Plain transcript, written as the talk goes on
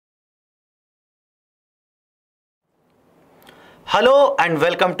Hello and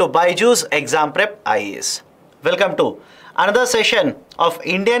welcome to BYJU'S Exam Prep IAS. Welcome to another session of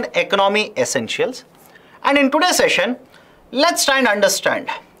Indian Economy Essentials. And in today's session, let's try and understand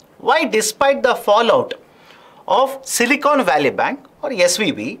why despite the fallout of Silicon Valley Bank or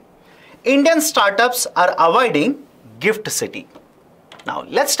SVB, Indian startups are avoiding Gift City. Now,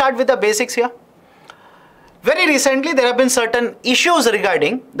 let's start with the basics here. Very recently, there have been certain issues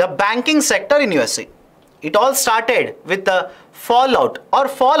regarding the banking sector in USA. It all started with the fallout or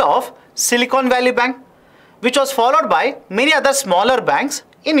fall of Silicon Valley Bank, which was followed by many other smaller banks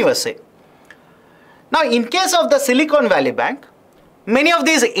in USA. Now, in case of the Silicon Valley Bank, many of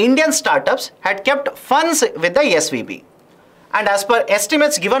these Indian startups had kept funds with the SVB. And as per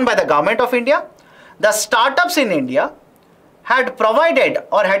estimates given by the Government of India, the startups in India had provided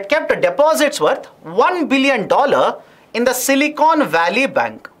or had kept deposits worth $1 billion in the Silicon Valley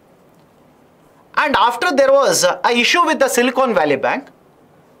Bank. And after there was an issue with the Silicon Valley Bank,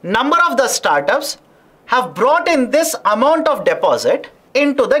 number of the startups have brought in this amount of deposit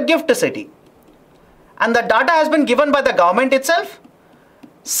into the Gift City. And the data has been given by the government itself.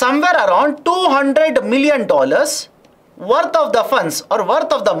 Somewhere around $200 million worth of the funds or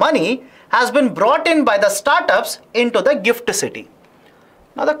worth of the money has been brought in by the startups into the Gift City.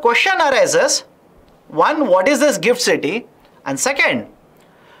 Now the question arises, one, what is this Gift City? And second,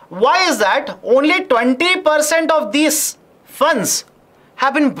 why is that only 20% of these funds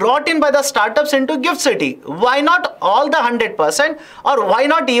have been brought in by the startups into Gift City? Why not all the 100% or why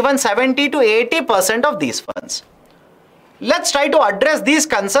not even 70 to 80% of these funds? Let's try to address these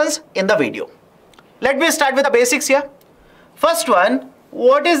concerns in the video. Let me start with the basics here. First one,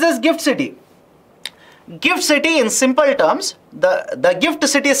 what is this Gift City? Gift City in simple terms, the Gift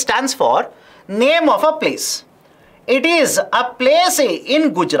City stands for name of a place. It is a place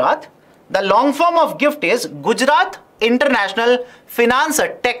in Gujarat. The long form of GIFT is Gujarat International Finance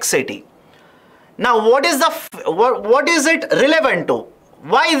Tec-City. Now, what is it relevant to?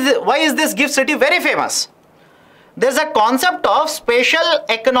 Why is this GIFT City very famous? There's a concept of special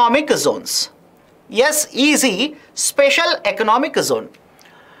economic zones. Yes, easy, special economic zone.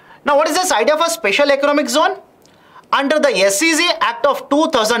 Now, what is this idea of a special economic zone? Under the SEZ Act of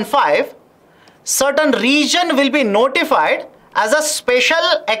 2005, certain region will be notified as a special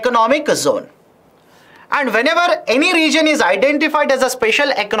economic zone. And whenever any region is identified as a special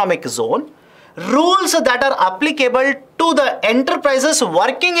economic zone, rules that are applicable to the enterprises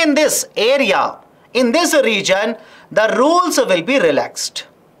working in this area, in this region, the rules will be relaxed.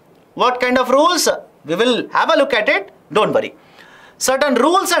 What kind of rules? We will have a look at it. Don't worry. Certain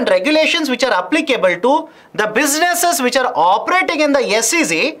rules and regulations which are applicable to the businesses which are operating in the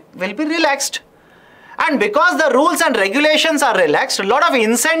SEZ will be relaxed. And because the rules and regulations are relaxed, a lot of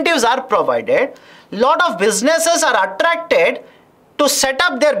incentives are provided. A lot of businesses are attracted to set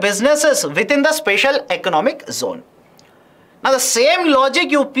up their businesses within the special economic zone. Now, the same logic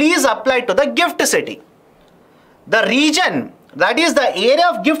you please apply to the Gift City. The region, that is the area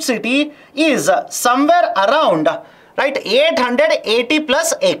of Gift City, is somewhere around 880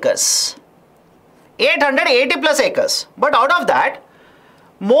 plus acres. 880 plus acres. But out of that,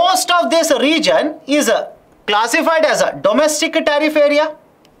 most of this region is classified as a domestic tariff area.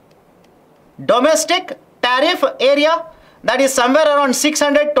 Domestic tariff area, that is somewhere around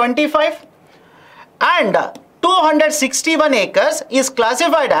 625, and 261 acres is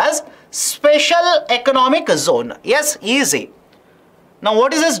classified as special economic zone. Yes, easy. Now,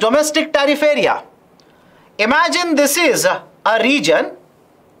 what is this domestic tariff area? Imagine this is a region,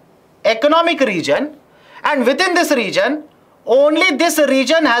 economic region, and within this region, only this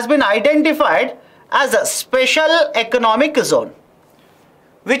region has been identified as a special economic zone,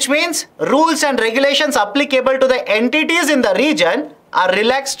 which means rules and regulations applicable to the entities in the region are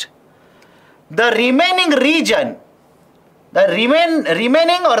relaxed. The remaining region, the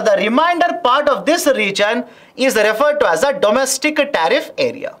remaining or the remainder part of this region is referred to as a domestic tariff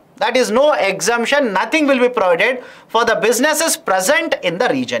area. That is no exemption, nothing will be provided for the businesses present in the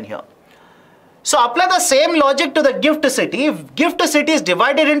region here. So apply the same logic to the Gift City. Gift City is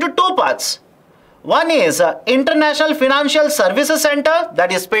divided into two parts. One is International Financial Services Center,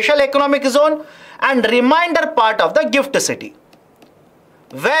 that is Special Economic Zone, and remainder part of the Gift City,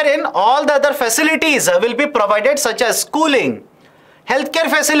 wherein all the other facilities will be provided such as schooling, healthcare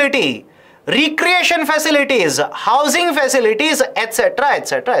facility, recreation facilities, housing facilities, etc.,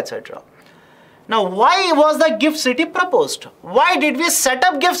 etc., etc. Now, why was the Gift City proposed? Why did we set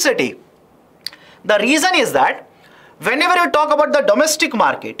up Gift City? The reason is that whenever you talk about the domestic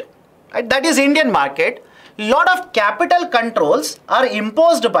market, right, that is Indian market, lot of capital controls are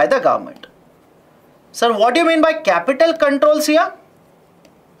imposed by the government. Sir, what do you mean by capital controls here?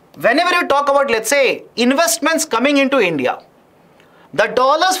 Whenever you talk about, let's say, investments coming into India, the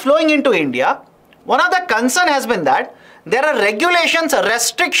dollars flowing into India, one of the concern has been that there are regulations,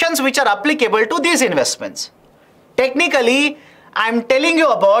 restrictions which are applicable to these investments. Technically, I am telling you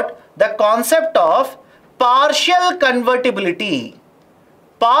about the concept of partial convertibility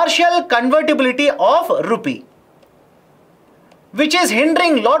of rupee, which is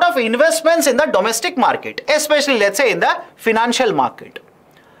hindering lot of investments in the domestic market, especially let's say in the financial market.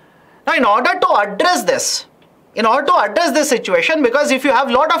 Now, in order to address this situation, because if you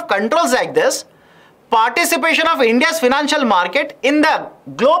have lot of controls like this, participation of India's financial market in the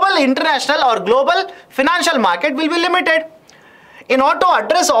global international or global financial market will be limited. In order to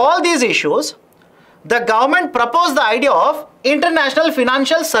address all these issues, the government proposed the idea of International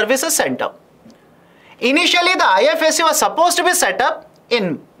Financial Services Center. Initially, the IFSC was supposed to be set up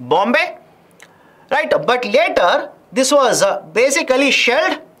in Bombay, right? But later, this was basically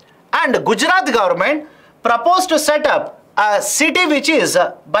shelved, and Gujarat government proposed to set up a city which is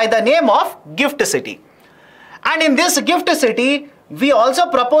by the name of Gift City. And in this Gift City, we also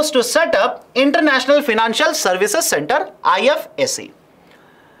propose to set up International Financial Services Center, IFSC.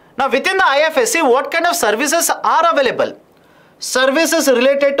 Now, within the IFSC, what kind of services are available? Services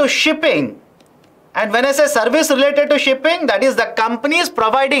related to shipping. And when I say service related to shipping, that is the companies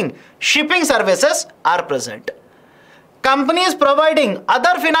providing shipping services are present. Companies providing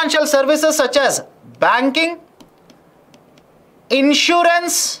other financial services such as banking,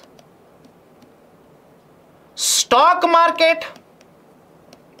 insurance, stock market,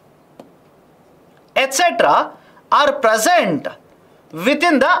 etc. are present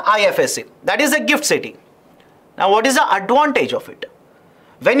within the IFSC. That is a gift city. Now, what is the advantage of it?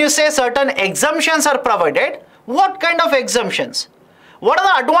 When you say certain exemptions are provided, what kind of exemptions? What are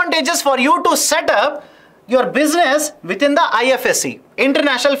the advantages for you to set up your business within the IFSC,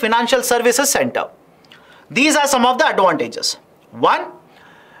 International Financial Services Center? These are some of the advantages. One,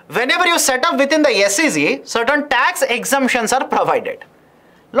 whenever you set up within the SEC, certain tax exemptions are provided.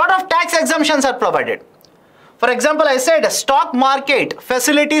 Lot of tax exemptions are provided. For example, I said stock market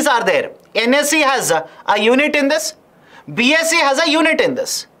facilities are there. NSE has a unit in this. BSE has a unit in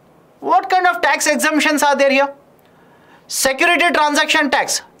this. What kind of tax exemptions are there here? Security transaction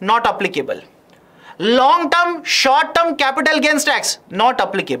tax, not applicable. Long-term, short-term capital gains tax, not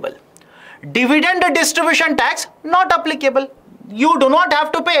applicable. Dividend distribution tax, not applicable. You do not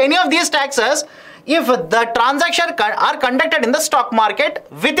have to pay any of these taxes if the transactions are conducted in the stock market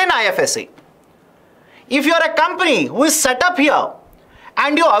within IFSC. If you are a company who is set up here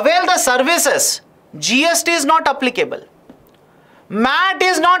and you avail the services, GST is not applicable. MAT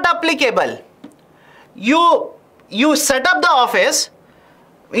is not applicable. You set up the office.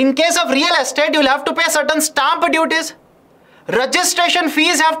 In case of real estate, you will have to pay certain stamp duties. Registration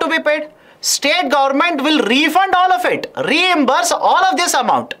fees have to be paid. State government will refund all of it, reimburse all of this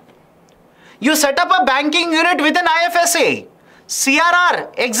amount. You set up a banking unit within IFSC.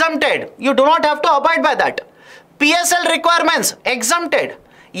 CRR exempted. You do not have to abide by that. PSL requirements exempted.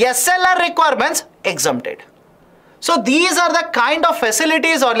 SLR requirements exempted. So these are the kind of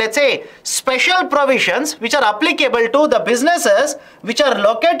facilities, or let's say special provisions, which are applicable to the businesses which are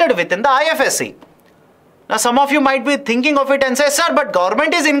located within the IFSC. Now some of you might be thinking of it and say, sir, but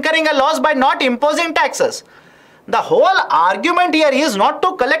government is incurring a loss by not imposing taxes. The whole argument here is not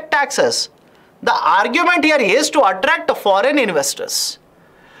to collect taxes. The argument here is to attract foreign investors,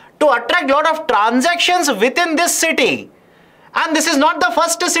 to attract a lot of transactions within this city. And this is not the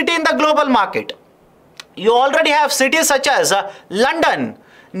first city in the global market. You already have cities such as London,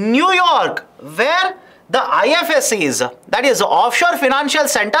 New York, where the IFSCs, that is offshore financial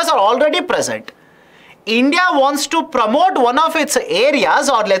centers, are already present. India wants to promote one of its areas,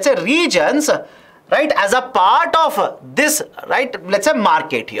 or let's say regions, right, as a part of this, right, let's say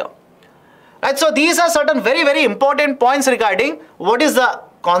market here. Right, so these are certain very, very important points regarding what is the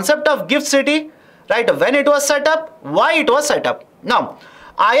concept of gift city, right, when it was set up, why it was set up. Now,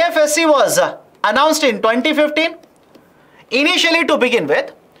 IFSC was announced in 2015. Initially, to begin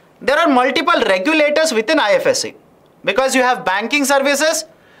with, there are multiple regulators within IFSC, because you have banking services.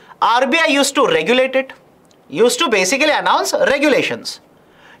 RBI used to regulate it, used to basically announce regulations.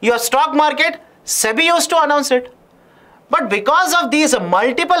 Your stock market, SEBI used to announce it. But because of these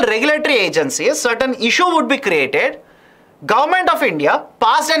multiple regulatory agencies, certain issue would be created. Government of India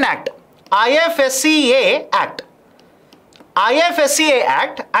passed an act, IFSCA Act. IFSCA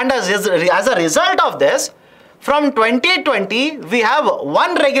Act, and as a result of this, from 2020, we have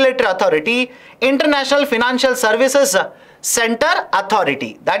one regulatory authority, International Financial Services Center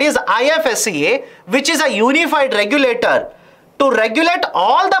Authority, that is IFSCA, which is a unified regulator to regulate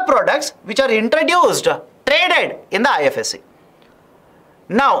all the products which are introduced, traded in the IFSC.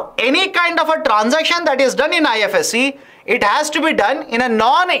 Now, any kind of a transaction that is done in IFSC, it has to be done in a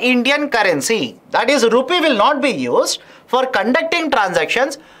non-Indian currency. That is, rupee will not be used for conducting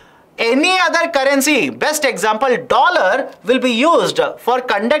transactions. Any other currency, best example, dollar, will be used for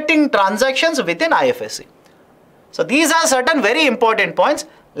conducting transactions within IFSC. So these are certain very important points.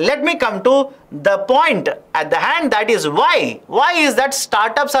 Let me come to the point at the hand, that is why. Why is that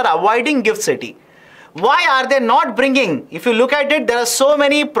startups are avoiding GIFT City? Why are they not bringing? If you look at it, there are so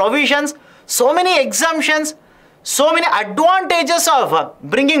many provisions, so many exemptions, so many advantages of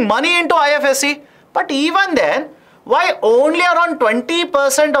bringing money into IFSC. But even then, why only around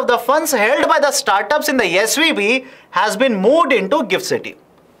 20% of the funds held by the startups in the SVB has been moved into GIFT City?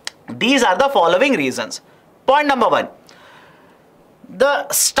 These are the following reasons. Point number one, the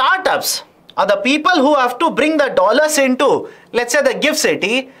startups or the people who have to bring the dollars into, let's say, the GIFT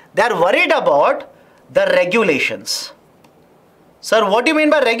City, they are worried about the regulations. Sir, what do you mean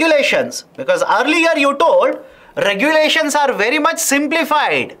by regulations? Because earlier you told regulations are very much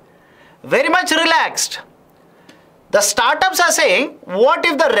simplified, very much relaxed. The startups are saying, what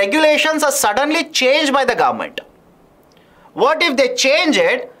if the regulations are suddenly changed by the government? What if they change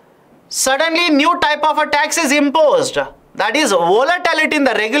it, suddenly new type of a tax is imposed? That is, volatility in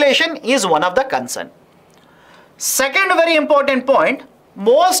the regulation is one of the concern. Second very important point,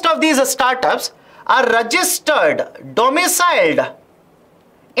 most of these startups are registered, domiciled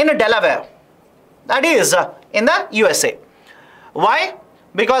in Delaware, that is in the USA. Why?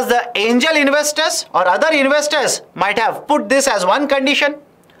 Because the angel investors or other investors might have put this as one condition.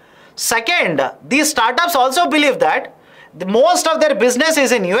 Second, these startups also believe that most of their business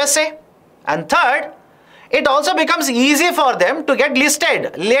is in USA. And third, it also becomes easy for them to get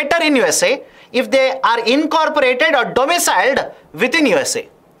listed later in USA if they are incorporated or domiciled within USA.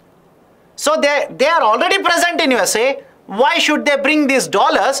 So they are already present in USA. Why should they bring these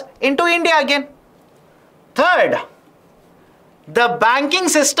dollars into India again? Third, the banking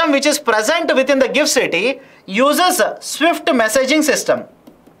system which is present within the GIFT City uses SWIFT messaging system.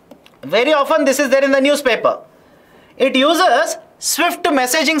 Very often this is there in the newspaper. It uses SWIFT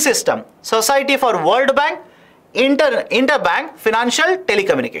messaging system, Society for World Bank Interbank Financial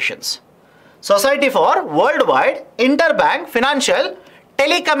Telecommunications. Society for Worldwide Interbank Financial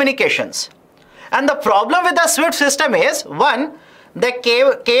Telecommunications. And the problem with the SWIFT system is, one, the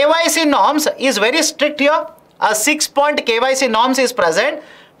KYC norms is very strict here. A 6-point KYC norms is present,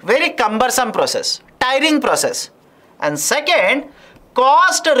 very cumbersome process, tiring process. And second,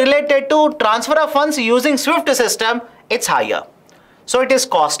 cost related to transfer of funds using SWIFT system, it's higher. So it is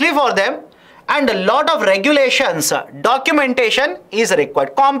costly for them, and a lot of regulations, documentation is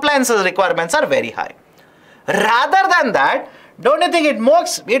required, compliance requirements are very high. Rather than that, don't you think it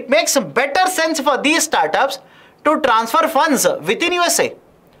makes better sense for these startups to transfer funds within USA?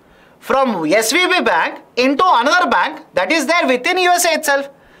 From SVB bank into another bank that is there within USA itself.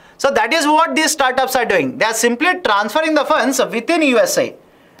 So that is what these startups are doing. They are simply transferring the funds within USA.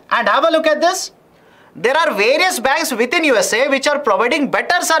 And have a look at this. There are various banks within USA which are providing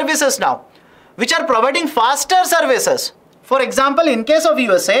better services now, which are providing faster services. For example, in case of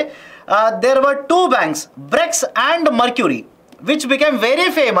USA, there were two banks, Brex and Mercury, which became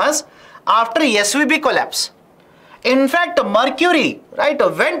very famous after SVB collapse. In fact, Mercury,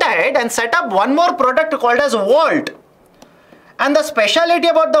 went ahead and set up one more product called as Vault. And the speciality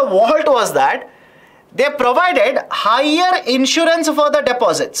about the Vault was that they provided higher insurance for the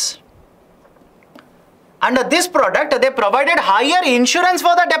deposits. Under this product, they provided higher insurance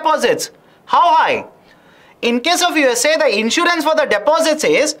for the deposits. How high? In case of USA, the insurance for the deposits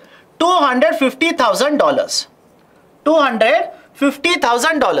is $250,000.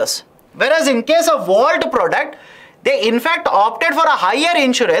 $250,000. Whereas in case of Vault product, they in fact opted for a higher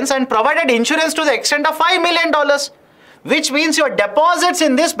insurance and provided insurance to the extent of $5 million. Which means your deposits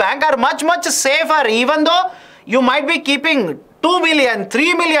in this bank are much, much safer. Even though you might be keeping 2 million,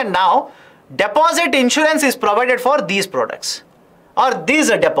 3 million now, deposit insurance is provided for these products or these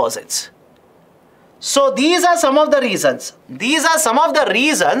deposits. So these are some of the reasons. These are some of the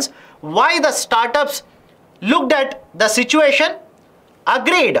reasons why the startups looked at the situation,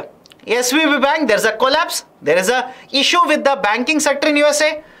 agreed. SVB bank, there's a collapse, there is a issue with the banking sector in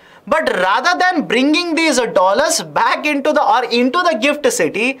USA. But rather than bringing these dollars back into the GIFT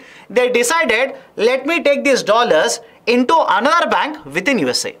City, they decided, let me take these dollars into another bank within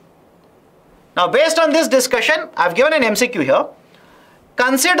USA. Now, based on this discussion, I've given an MCQ here.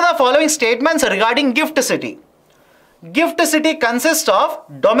 Consider the following statements regarding GIFT City. GIFT City consists of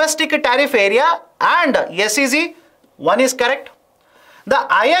Domestic Tariff Area and SEZ. One is correct. The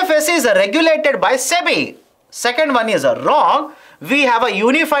IFSC is regulated by SEBI. Second one is wrong. We have a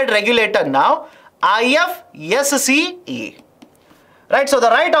unified regulator now, IFSCA. Right, so the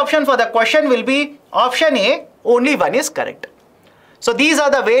right option for the question will be option A, only one is correct. So these are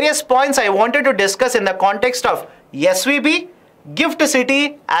the various points I wanted to discuss in the context of SVB, GIFT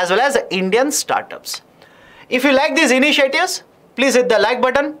City as well as Indian startups. If you like these initiatives, please hit the like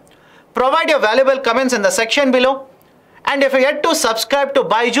button, provide your valuable comments in the section below, and if you yet to subscribe to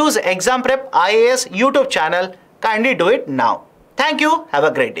BYJU'S Exam Prep IAS YouTube channel, kindly do it now. Thank you. Have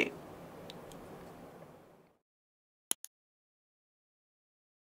a great day.